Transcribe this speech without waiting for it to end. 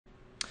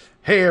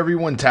Hey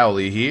everyone,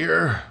 Towelliee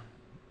here,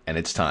 and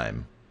it's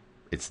time.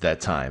 It's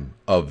that time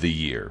of the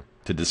year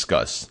to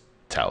discuss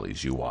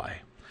Towellee's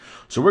UI.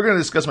 So we're going to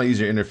discuss my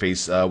user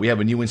interface. We have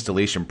a new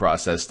installation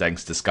process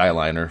thanks to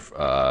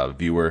Skyliner,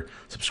 viewer,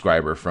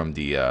 subscriber from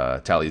the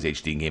Towellee's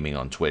HD Gaming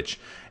on Twitch.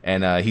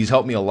 And he's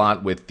helped me a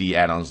lot with the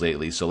add-ons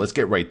lately, so let's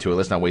get right to it.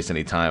 Let's not waste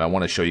any time. I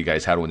want to show you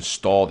guys how to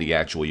install the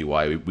actual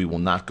UI. We will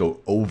not go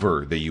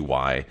over the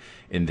UI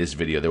in this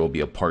video. There will be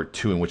a part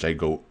 2 in which I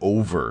go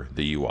over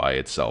the UI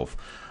itself.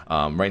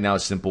 Right now,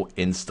 it's simple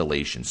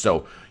installation.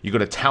 So you go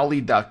to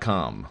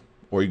Towelliee.com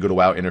or you go to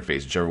WoW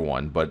Interface, whichever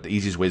one. But the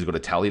easiest way is to go to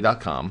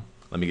Towelliee.com.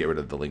 Let me get rid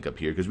of the link up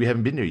here because we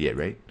haven't been there yet,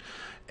 right?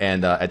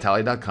 And at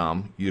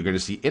Towelliee.com, you're going to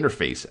see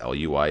Interface,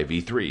 LUI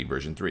v3,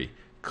 version 3.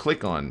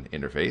 Click on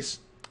Interface,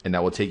 and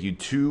that will take you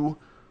to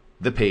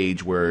the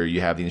page where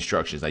you have the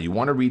instructions. Now, you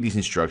want to read these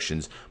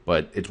instructions,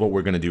 but it's what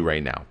we're going to do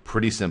right now.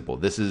 Pretty simple.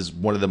 This is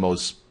one of the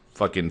most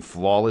fucking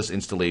flawless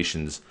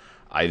installations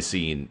I've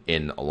seen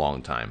in a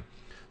long time.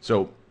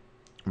 So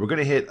we're going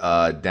to hit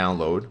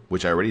download,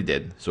 which I already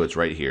did, so it's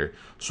right here.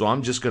 So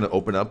I'm just going to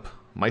open up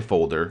my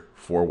folder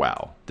for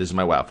WoW. This is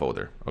my WoW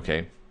folder,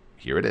 okay?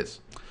 Here it is.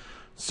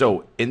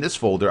 So in this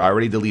folder, I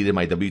already deleted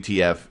my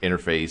WTF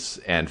interface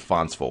and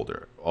fonts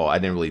folder. Oh, I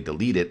didn't really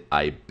delete it,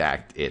 I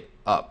backed it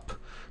up.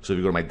 So if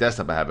you go to my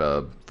desktop, I have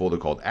a folder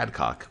called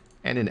Adcock.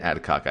 And in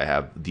Adcock, I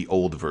have the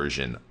old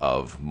version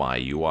of my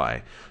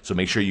UI. So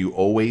make sure you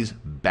always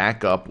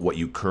back up what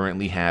you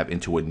currently have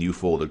into a new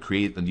folder.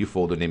 Create a new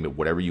folder, name it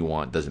whatever you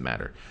want, doesn't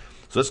matter.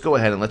 So let's go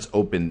ahead and let's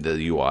open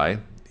the UI.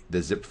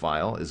 The zip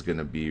file is going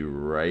to be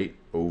right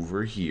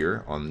over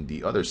here on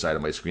the other side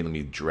of my screen. Let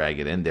me drag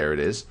it in. There it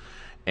is.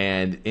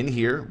 And in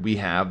here, we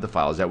have the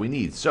files that we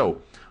need.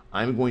 So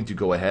I'm going to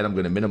go ahead. I'm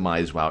going to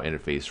minimize WoW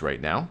Interface right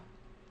now.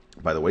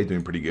 By the way,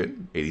 doing pretty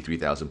good.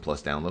 83,000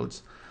 plus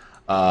downloads.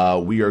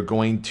 We are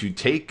going to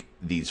take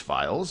these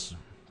files,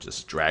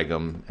 just drag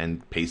them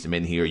and paste them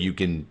in here. You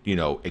can,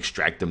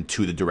 extract them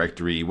to the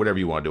directory, whatever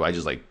you want to do. I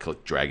just like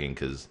click dragging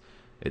because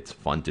it's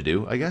fun to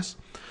do, I guess.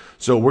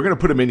 So we're going to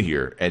put them in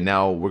here, and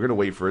now we're going to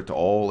wait for it to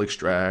all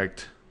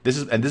extract. This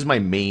is my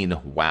main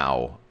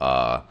WoW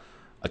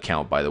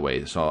account, by the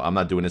way. So I'm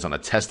not doing this on a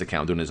test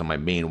account. I'm doing this on my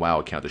main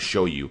WoW account to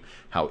show you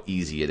how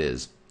easy it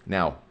is.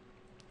 Now,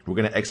 we're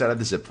going to X out of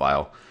the zip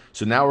file.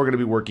 So now we're going to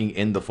be working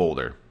in the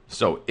folder.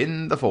 So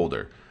in the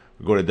folder,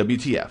 go to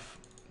WTF,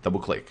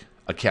 double click,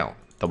 account,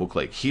 double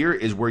click. Here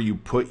is where you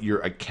put your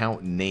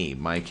account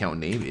name. My account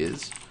name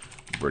is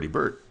Birdie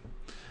Bert.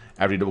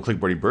 After you double click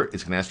Birdie Bert,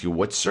 it's going to ask you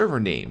what server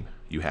name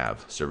you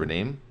have. Server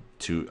name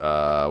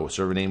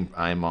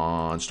I'm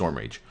on Storm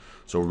Rage.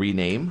 So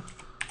rename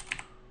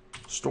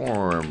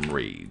Storm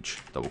Rage.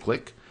 Double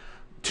click.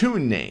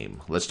 Tune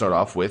name. Let's start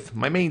off with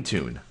my main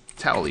tune,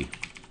 Towelliee.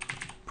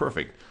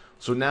 Perfect.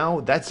 So now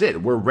that's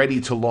it. We're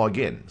ready to log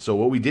in. So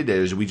what we did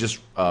there is we just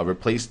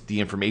replaced the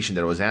information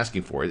that it was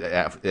asking for. It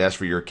asked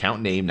for your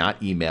account name,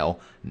 not email,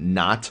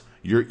 not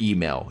your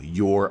email,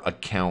 your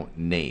account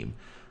name.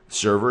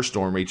 Server,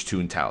 Storm Rage 2,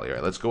 and Towelliee. All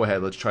right, let's go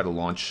ahead. Let's try to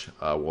launch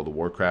World of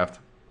Warcraft.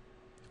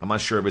 I'm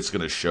not sure if it's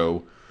going to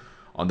show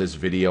on this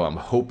video. I'm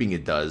hoping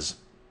it does.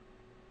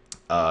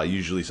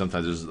 Usually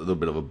sometimes there's a little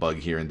bit of a bug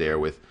here and there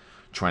with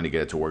trying to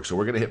get it to work. So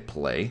we're going to hit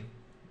play.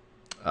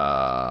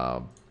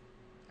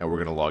 And we're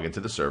going to log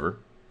into the server.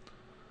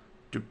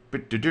 Okay,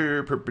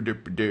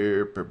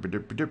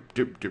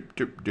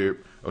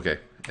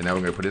 and now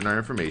we're going to put in our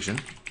information.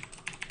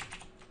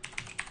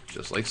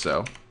 Just like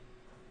so.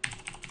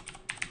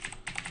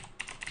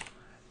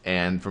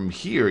 And from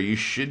here, you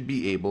should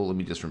be able, let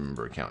me just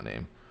remember account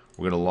name.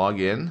 We're going to log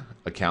in,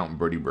 account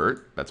Birdie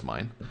Bert, that's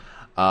mine.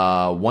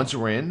 Once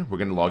we're in, we're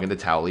going to log into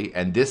Towelliee.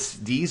 And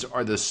these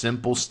are the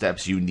simple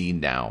steps you need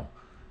now.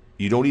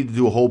 You don't need to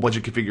do a whole bunch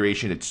of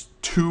configuration. It's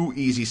 2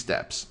 easy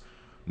steps.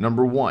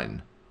 Number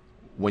 1,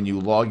 when you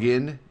log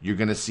in, you're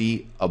going to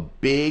see a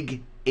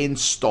big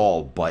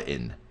install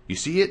button. You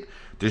see it?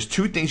 There's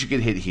 2 things you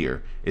can hit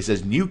here. It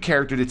says new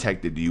character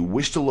detected. Do you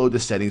wish to load the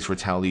settings for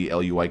Towelliee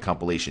LUI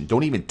compilation?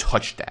 Don't even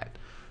touch that.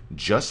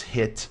 Just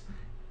hit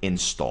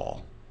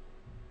install.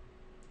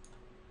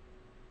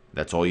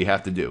 That's all you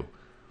have to do.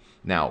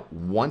 Now,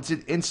 once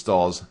it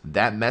installs,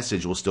 that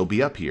message will still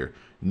be up here.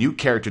 New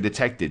character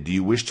detected. Do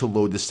you wish to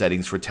load the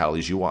settings for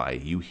Towellee's UI?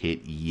 You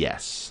hit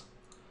yes.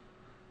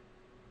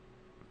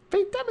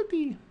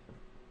 Fatality.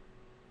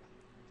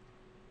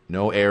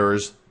 No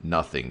errors,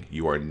 nothing.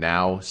 You are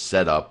now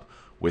set up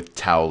with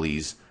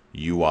Towellee's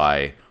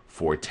UI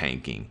for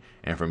tanking.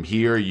 And from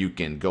here, you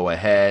can go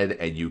ahead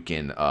and you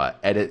can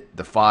edit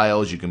the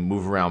files. You can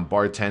move around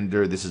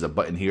bartender. This is a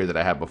button here that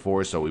I had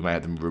before, so we might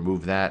have to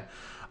remove that.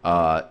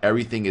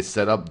 Everything is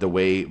set up the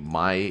way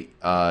my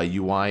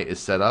UI is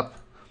set up.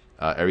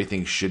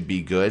 Everything should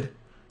be good.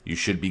 You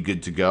should be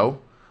good to go.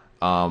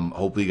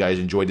 Hopefully you guys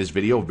enjoyed this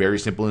video. Very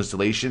simple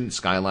installation.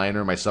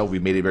 Skyliner, myself, we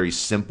made it very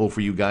simple for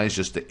you guys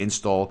just to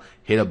install,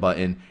 hit a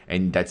button,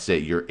 and that's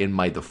it. You're in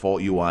my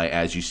default UI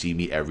as you see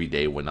me every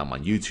day when I'm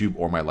on YouTube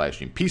or my live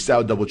stream. Peace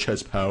out, double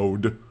chest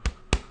pound.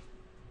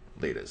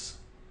 Latest.